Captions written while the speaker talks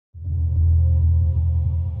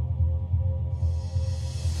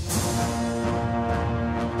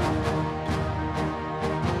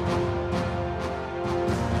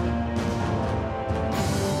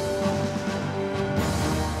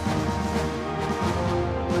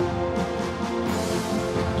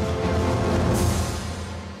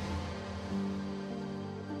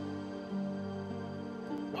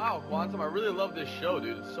want some. I really love this show,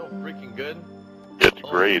 dude. It's so freaking good. It's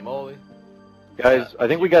great. Moly. Guys, I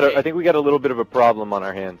think we got a little bit of a problem on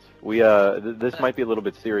our hands. This might be a little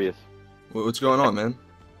bit serious. What's going on, man?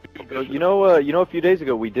 You know, a few days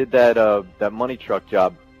ago we did that money truck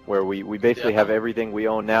job where we basically have everything we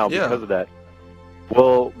own now because of that.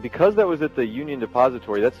 Well, because that was at the Union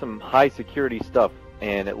Depository, that's some high security stuff,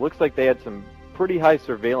 and it looks like they had some pretty high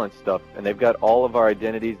surveillance stuff, and they've got all of our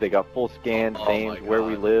identities. They got full scans, names, where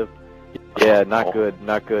we live. Yeah, not good,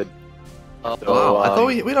 not good. Wow, I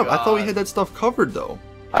thought we had that stuff covered though.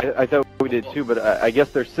 I thought we did too, but I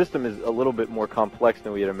guess their system is a little bit more complex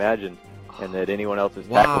than we had imagined, and that anyone else has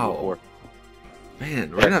tackled before.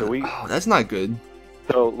 Man, that's not good.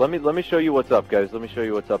 So let me show you what's up, guys. Let me show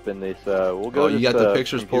you what's up in this. We'll go. You got the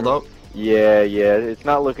pictures pulled up? Yeah, it's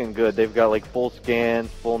not looking good. They've got like full scans,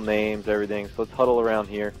 full names, everything. So let's huddle around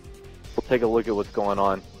here. We'll take a look at what's going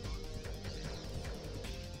on.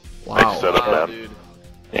 Wow, nice setup, man. Dude.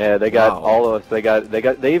 Yeah, they got all of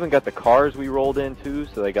us. They even got the cars we rolled into,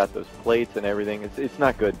 so they got those plates and everything. It's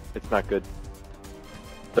not good. It's not good.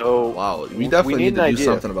 So wow, we definitely need to do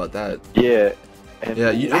something about that. Yeah. And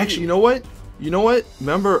yeah, actually, you know what?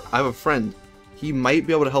 Remember, I have a friend. He might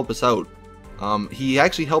be able to help us out. He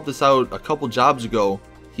actually helped us out a couple jobs ago.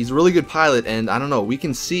 He's a really good pilot, and I don't know. We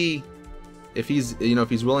can see if he's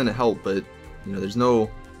willing to help, but there's no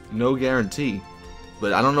guarantee.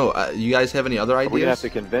 But I don't know. You guys have any other ideas? Are we gonna have to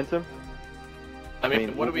convince him? I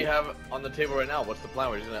mean, what do we have on the table right now? What's the plan?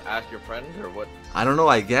 We're just gonna ask your friend, or what? I don't know.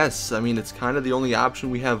 I guess. I mean, it's kind of the only option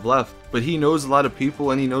we have left. But he knows a lot of people,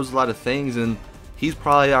 and he knows a lot of things, and he's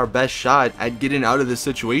probably our best shot at getting out of this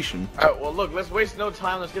situation. Alright, well look, let's waste no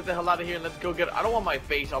time. Let's get the hell out of here and let's go get. I don't want my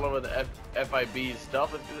face all over the FIB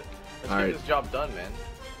stuff. Let's get this job done, man.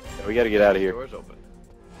 Yeah, we gotta get out of here. Doors open.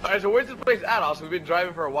 Alright, so where's this place at, Austin? We've been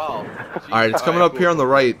driving for a while. Alright, it's coming up here on the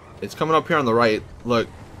right. It's coming up here on the right. Look,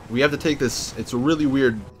 we have to take this. It's a really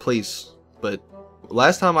weird place, but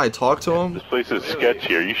last time I talked to him... This place is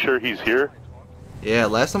sketchy. Are you sure he's here? Yeah,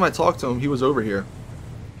 last time I talked to him, he was over here.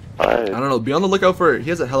 I don't know. Be on the lookout for... He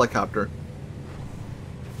has a helicopter.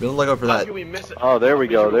 Be on the lookout for that. Oh, there we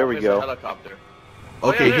go. There we go.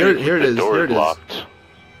 Okay, here it is. Here it is. Locked.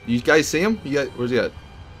 You guys see him? Where's he at?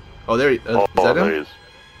 Oh, there he is. Is that him? There he is.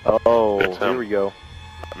 Oh, here we go.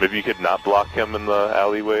 Maybe you could not block him in the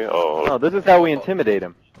alleyway? Oh. No, this is how we intimidate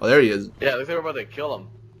him. Oh, there he is. Yeah, looks like we're about to kill him.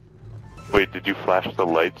 Wait, did you flash the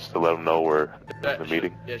lights to let him know we're in the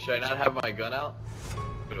meeting? Yeah, should I not have my gun out?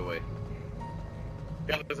 Put it away.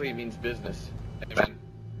 Gun looks like he means business. Hey, man.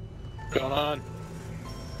 What's going on?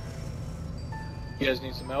 You guys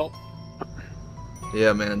need some help?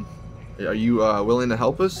 Yeah, man. Are you willing to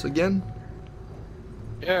help us again?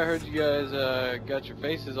 Yeah, I heard you guys got your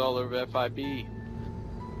faces all over FIB.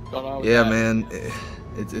 What's going on with yeah, that? man.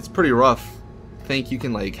 It's pretty rough. Think you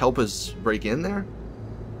can like help us break in there?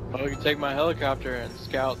 Well, we can take my helicopter and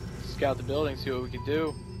scout the building, see what we can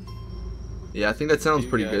do. Yeah, I think that sounds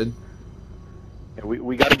pretty good. Yeah,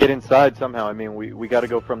 we got to get inside somehow. I mean, we got to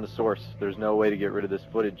go from the source. There's no way to get rid of this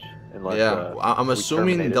footage unless. I'm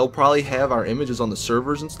assuming they'll probably have our images on the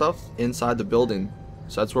servers and stuff inside the building,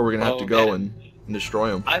 so that's where we're gonna have to go and destroy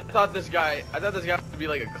them. I thought this guy would be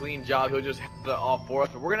like a clean job. He'll just have it all for us.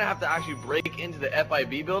 But we're gonna have to actually break into the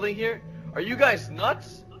FIB building here. Are you guys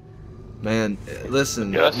nuts? Man,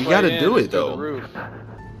 listen, we gotta do it though.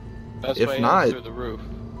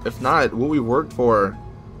 If not, what we worked for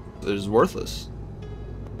is worthless.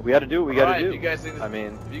 We gotta do what we gotta do. If you guys think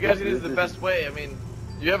this is the best way, I mean,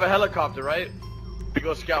 you have a helicopter, right? We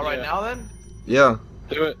go scout right now then? Yeah.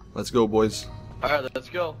 Do it. Let's go, boys. Alright, let's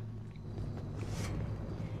go.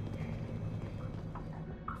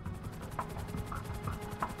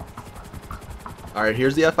 Alright,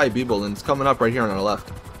 here's the FIB building. It's coming up right here on our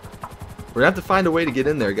left. We're gonna have to find a way to get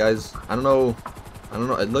in there, guys. I don't know.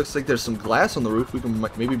 It looks like there's some glass on the roof. We can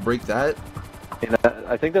maybe break that. And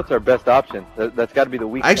I think that's our best option. That's got to be the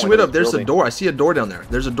weak point. Actually, wait up. There's a door. I see a door down there.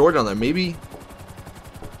 There's a door down there. Maybe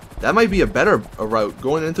that might be a better route.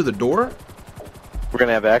 Going into the door? We're going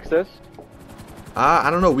to have access? I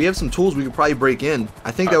don't know. We have some tools we could probably break in. I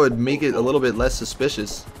think that would make it a little bit less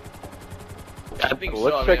suspicious. Yeah, I think so.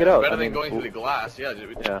 Let's check it out. Better than going through the glass. Yeah.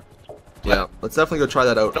 Yeah. Let's definitely go try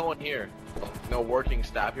that out. No one here. No working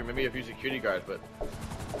staff here. Maybe a few security guards, but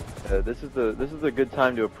this is a good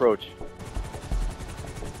time to approach.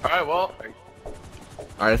 All right, well.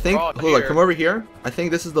 Alright, I think. Look, come over here. I think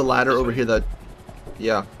this is the ladder over here that.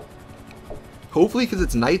 Yeah. Hopefully, because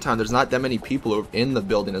it's nighttime, there's not that many people in the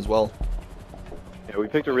building as well. Yeah, we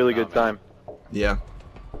picked a really good time. Yeah.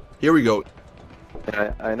 Here we go.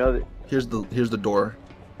 I know that. Here's the door.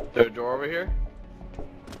 Is there a door over here?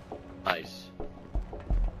 Nice.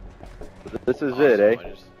 This is Awesome. it, eh?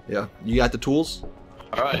 Yeah. You got the tools?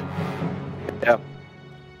 All right. Yeah.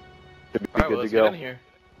 Should be All right, good well, let's to go. get in here.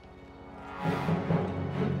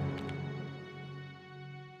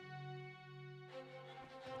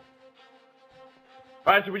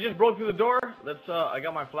 Alright, so we just broke through the door. Let's, I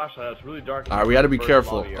got my flashlight. It's really dark. Alright, we gotta be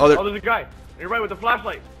careful. Oh, Oh, there's a guy. You're right with the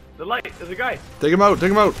flashlight. The light. There's a guy. take him out,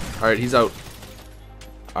 take him out. Alright, he's out.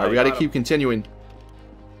 Alright, we gotta keep continuing.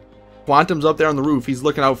 Quantum's up there on the roof. He's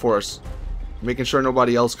looking out for us. Making sure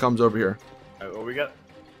nobody else comes over here. Alright, well, we gotta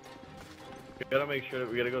make sure that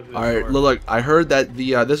we gotta go through the Alright, door. look, I heard that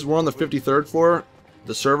the, we're on the 53rd floor.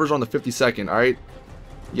 The server's on the 52nd, alright?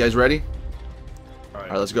 You guys ready?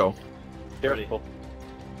 Alright, let's go. Careful.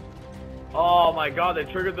 Oh my god, they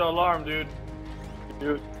triggered the alarm, dude.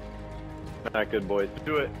 Dude. Not good, boys.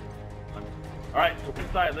 Do it. Alright, so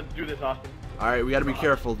inside. Let's do this, Austin. Alright, we gotta be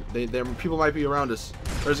careful. People might be around us.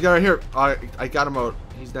 There's a guy right here. I got him out.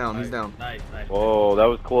 He's down, he's down. Nice, nice. Whoa, that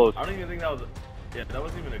was close. I don't even think that was yeah, that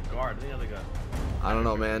wasn't even a guard. I think that was like a... I don't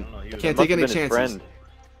know, man. I I can't take any chances.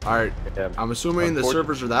 Alright, Yeah. I'm assuming the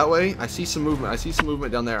servers are that way. I see some movement. I see some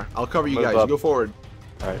movement down there. I'll cover you Move guys. up. Go forward.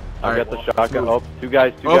 Alright, I Alright, got the shotgun. Oh, two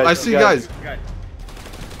guys, two Oh, guys. I two see guys. Guys,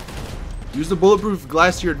 Use the bulletproof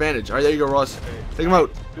glass to your advantage. Alright, there you go, Ross. Take him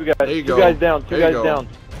out. Two guys. There you go. Two guys down. Two There you guys go. down.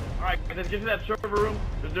 alright, let's get to that server room.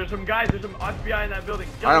 There's some guys, there's some FBI in that building.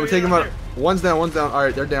 Alright, I'm taking him out. there. One's down, one's down.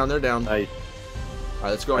 Alright, they're down, they're down. Nice.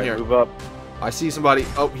 Alright, let's go in Alright, here. move up. I see somebody.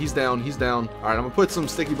 Oh, he's down, he's down. Alright, I'm gonna put some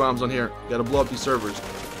sticky bombs on here. Gotta blow up these servers.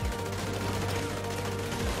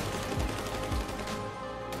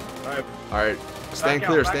 Alright, Alright, stand Back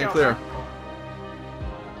clear, out, back stand out. clear.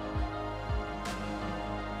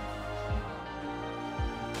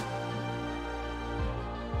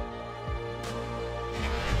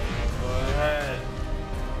 go ahead.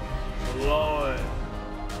 Blow it.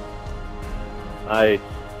 Nice.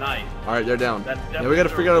 Nice. Alright, they're down. That's Now we gotta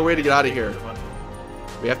figure out a way to get out of here. definitely-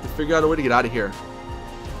 We have to figure out a way to get out of here.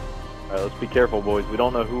 Alright, let's be careful, boys. We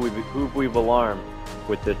don't know who we've alarmed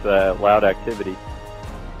with this loud activity.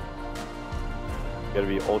 Gotta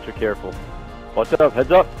be ultra careful. Watch up,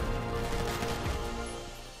 heads up.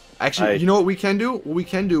 Actually, Nice. you know what we can do? What we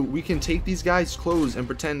can do, we can take these guys' clothes and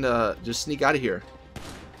pretend just sneak out of here.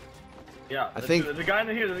 Yeah, I think- there's a guy in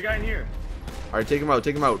here, there's a guy in here. Alright, take him out,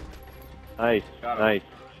 take him out. Nice, Got him. nice.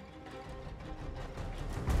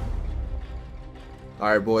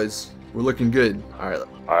 Alright, boys. We're looking good. Alright,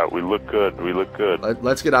 Alright, we look good. We look good.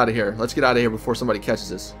 let's get out of here. Let's get out of here before somebody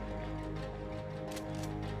catches us.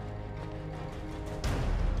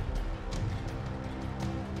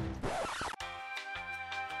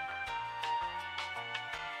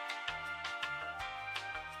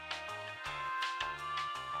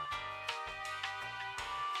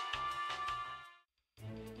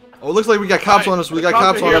 Oh, it looks like we got cops on us. We got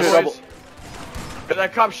cops on are us. here, boys. There's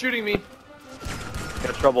that cop shooting me. We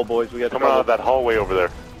got trouble, boys. We got Come out trouble. of that hallway over there.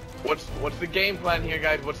 What's the game plan here,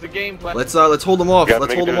 guys? What's the game plan? Let's hold them off. Gotta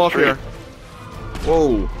Let's make hold it them to off the here.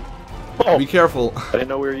 Whoa. Oh, Be careful. I didn't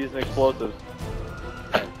know we were using explosives.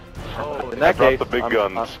 Oh, In that Drop case, the big I'm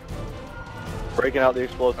guns. breaking out the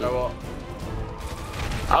explosives. well,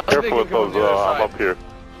 I was Careful thinking with come those, on the other I'm side. up here.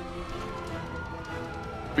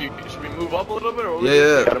 Should we move up a little bit, or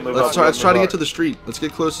Yeah. Gotta move Let's up, try. Let's move try to up. get to the street. Let's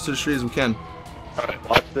get closest to the street as we can.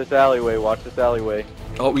 Watch this alleyway. Watch this alleyway.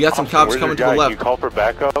 Oh, we got some Austin, cops where's coming to your the guy? left. Can you call for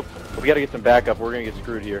backup? We gotta get some backup. We're gonna get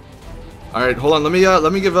screwed here. All right, hold on. Let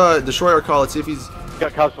me give Destroyer a call. Let's see if he's. We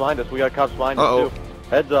got cops behind us. We got cops behind Uh-oh. us too.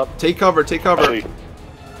 Heads up. Take cover. Take cover. Hey,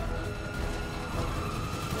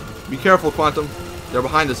 Be careful, Quantum. They're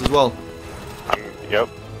behind us as well. yep.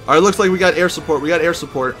 All right, looks like we got air support. We got air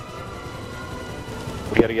support.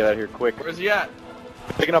 We gotta get out of here quick. Where's he at?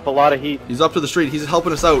 Picking up a lot of heat. He's up to the street. He's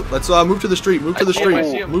helping us out. Let's move to the street. Move to the I see him, I see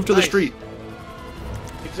street. him. Move to the Nice. street.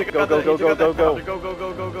 He took Go, out go, the- go, he took out go, that go,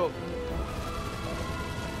 copter. Go.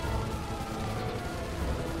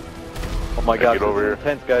 Oh my Hey, god, get this over is here.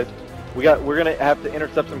 intense, guys. We're gonna have to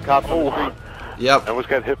intercept some cops on the street. Yep. I almost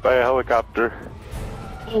got hit by a helicopter.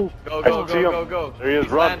 Go, I see him. go. There he is,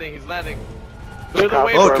 He's run. landing, he's landing. Clear the Cop.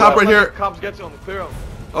 way. Oh, for cop him. right here. Cops get to him, clear him.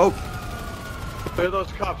 Oh. Clear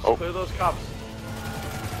those cops, Oh. clear those cops.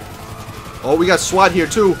 Oh, we got SWAT here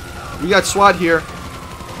too. We got SWAT here.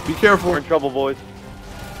 Be careful. We're in trouble, boys.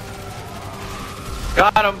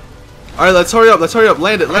 Got him. All right, let's hurry up. Let's hurry up.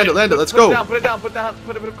 Land it. Let's Put go. it down, put it down,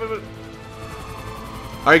 put it.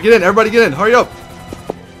 All right, get in. Everybody get in. Hurry up.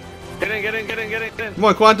 Get in. Come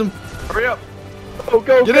on, Quantum. Hurry up. Go,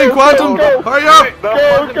 Get in, Quantum. Hurry up.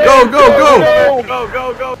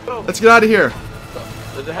 Go. Let's get out of here.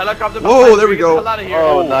 There's a helicopter Whoa, behind there you. we Get the go. hell out of here.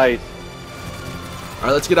 Oh, nice. All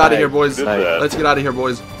right, let's get out of here, boys. Nice. Let's get out of here,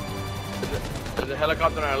 boys. There's a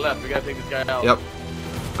helicopter on our left. We gotta take this guy out. Yep.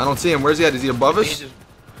 I don't see him. Where's he at? Is he above us?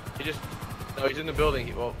 No, he's in the building.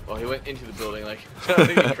 He went into the building. Like, I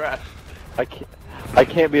think he crashed. I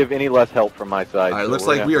can't be of any less help from my side. All right, so looks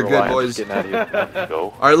like we are good, boys. Getting out of here. Go.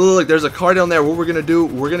 All right, look, there's a car down there. What we're gonna do?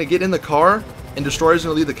 We're gonna get in the car, and Destroyer's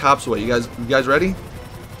gonna lead the cops away. You guys ready?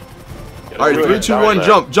 All right, 3, 2,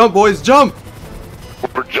 1, jump, boys, jump!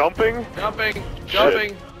 We're jumping? Jumping.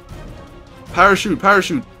 Parachute. I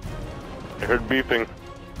heard beeping.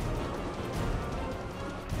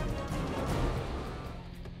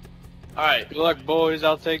 All right. Good luck, boys.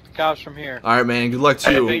 I'll take the cops from here. All right, man. Good luck to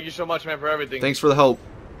Hey, you. thank you so much, man, for everything. Thanks for the help.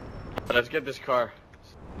 Let's get this car.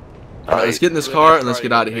 All right, let's get in this car and let's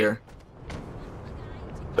get out of here.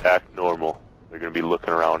 Act normal. They're gonna be looking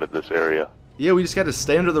around at this area. Yeah, we just got to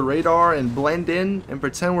stay under the radar and blend in and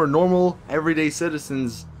pretend we're normal, everyday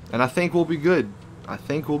citizens, and I think we'll be good.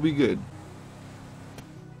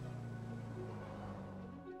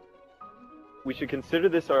 We should consider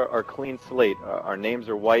this our clean slate. Our names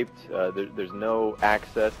are wiped. There's no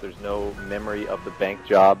access. There's no memory of the bank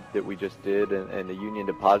job that we just did and the union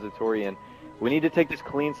depository. And we need to take this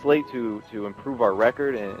clean slate to improve our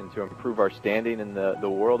record and to improve our standing in the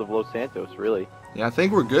world of Los Santos, really. Yeah, I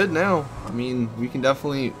think we're good now. I mean, we can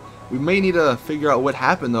definitely. We may need to figure out what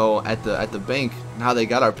happened though at the bank and how they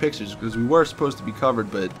got our pictures, because we were supposed to be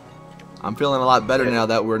covered, but I'm feeling a lot better now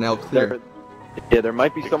that we're now clear. There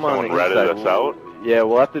might be someone on the ratted inside. us out? Yeah,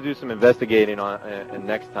 we'll have to do some investigating on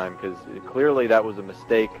next time, because clearly that was a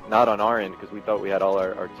mistake, not on our end, because we thought we had all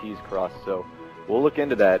our T's crossed. So we'll look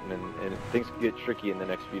into that, and things could get tricky in the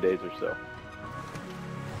next few days or so.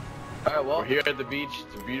 All right, well, we're here at the beach.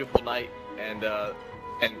 It's a beautiful night, and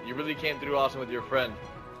you really came through awesome with your friend.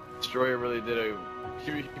 Destroyer really did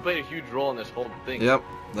he played a huge role in this whole thing. Yep.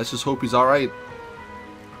 Let's just hope he's all right.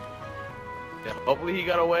 Yeah, hopefully he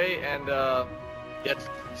got away, and yes,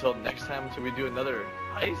 until next time until we do another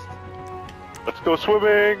heist. Let's go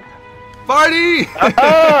swimming! Party!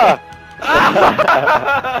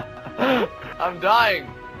 I'm dying.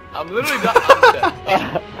 I'm literally dying. I'm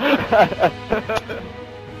dead.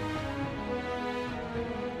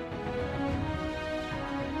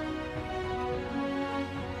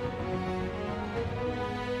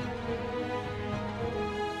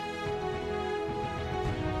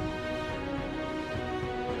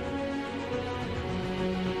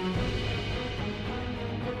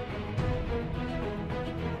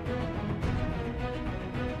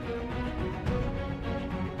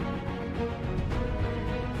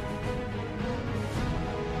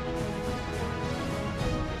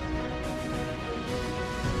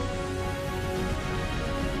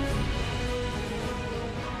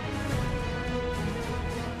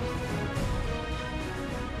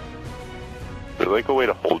 Is there like a way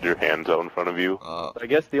to hold your hands out in front of you? I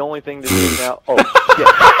guess the only thing to do now. Oh, shit.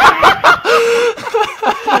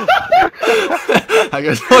 I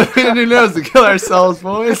guess the only thing to do now is to kill ourselves,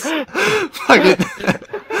 boys. Fuck it.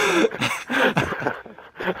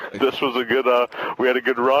 This was a good, we had a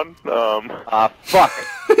good run. Fuck.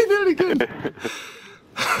 He did it again.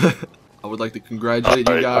 I would like to congratulate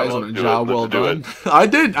you guys on a job well done. I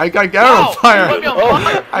did. I got Garrett on fire.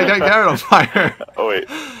 I got Garrett on fire. Oh wait.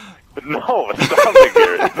 No, stop it,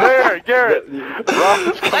 Garrett. There, Garrett.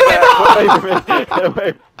 Ross, come back.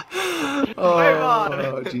 Wait.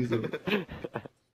 Oh, Jesus.